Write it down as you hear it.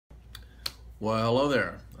Well, hello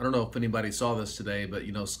there. I don't know if anybody saw this today, but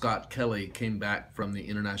Scott Kelly came back from the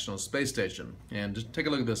International Space Station. And just take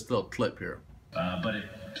a look at this little clip here. But it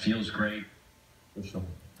feels great.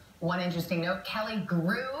 One interesting note, Kelly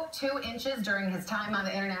grew 2 inches during his time on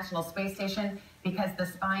the International Space Station because the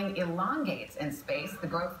spine elongates in space. The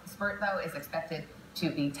growth spurt, though, is expected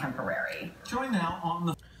to be temporary. Join now on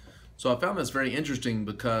the... So I found this very interesting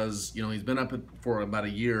because, he's been up for about a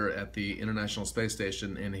year at the International Space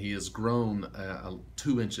Station, and he has grown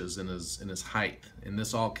 2 inches in his height. And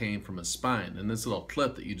this all came from his spine. And this little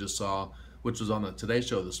clip that you just saw, which was on the Today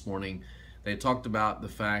Show this morning, they talked about the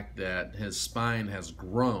fact that his spine has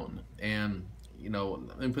grown. And,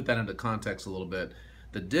 let me put that into context a little bit.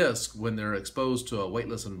 The discs, when they're exposed to a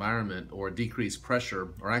weightless environment or decreased pressure,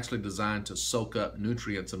 are actually designed to soak up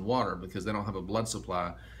nutrients and water because they don't have a blood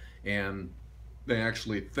supply. And they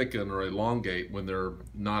actually thicken or elongate when they're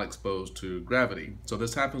not exposed to gravity. So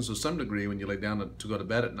this happens to some degree when you lay down to go to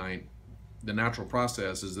bed at night. The natural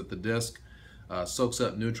process is that the disc soaks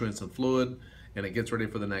up nutrients and fluid, and it gets ready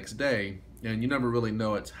for the next day. And you never really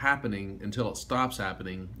know it's happening until it stops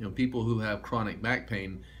happening. People who have chronic back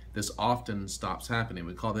pain, this often stops happening.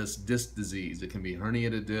 We call this disc disease. It can be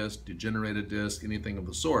herniated disc, degenerated disc, anything of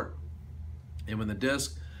the sort. And when the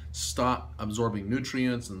disc stop absorbing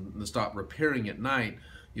nutrients and stop repairing at night,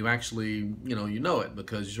 you actually, you know it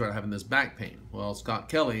because you start having this back pain. Well, Scott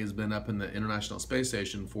Kelly has been up in the International Space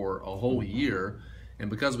Station for a whole year, and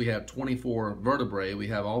because we have 24 vertebrae, we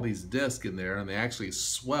have all these discs in there, and they actually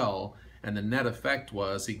swell, and the net effect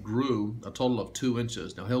was he grew a total of 2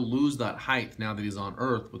 inches. Now, he'll lose that height now that he's on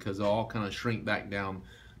Earth because they'll all kind of shrink back down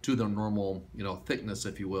to their normal, thickness,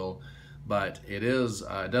 if you will. But it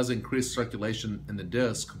does increase circulation in the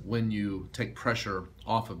disc when you take pressure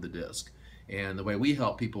off of the disc. And the way we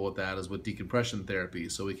help people with that is with decompression therapy.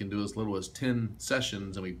 So we can do as little as 10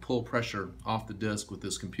 sessions, and we pull pressure off the disc with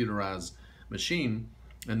this computerized machine.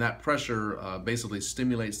 And that pressure basically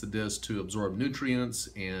stimulates the disc to absorb nutrients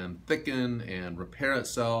and thicken and repair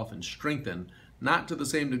itself and strengthen. Not to the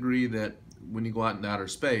same degree that when you go out into outer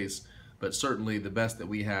space, but certainly the best that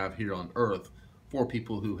we have here on Earth for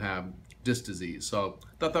people who have disc disease. So I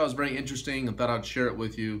thought that was very interesting and thought I'd share it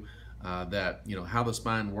with you, that how the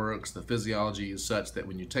spine works. The physiology is such that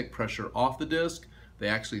when you take pressure off the disc, they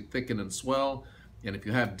actually thicken and swell. And if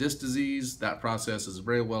you have disc disease, that process is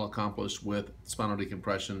very well accomplished with spinal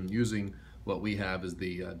decompression using what we have is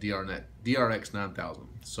the DRX 9000.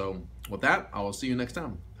 So with that, I will see you next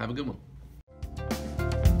time. Have a good one.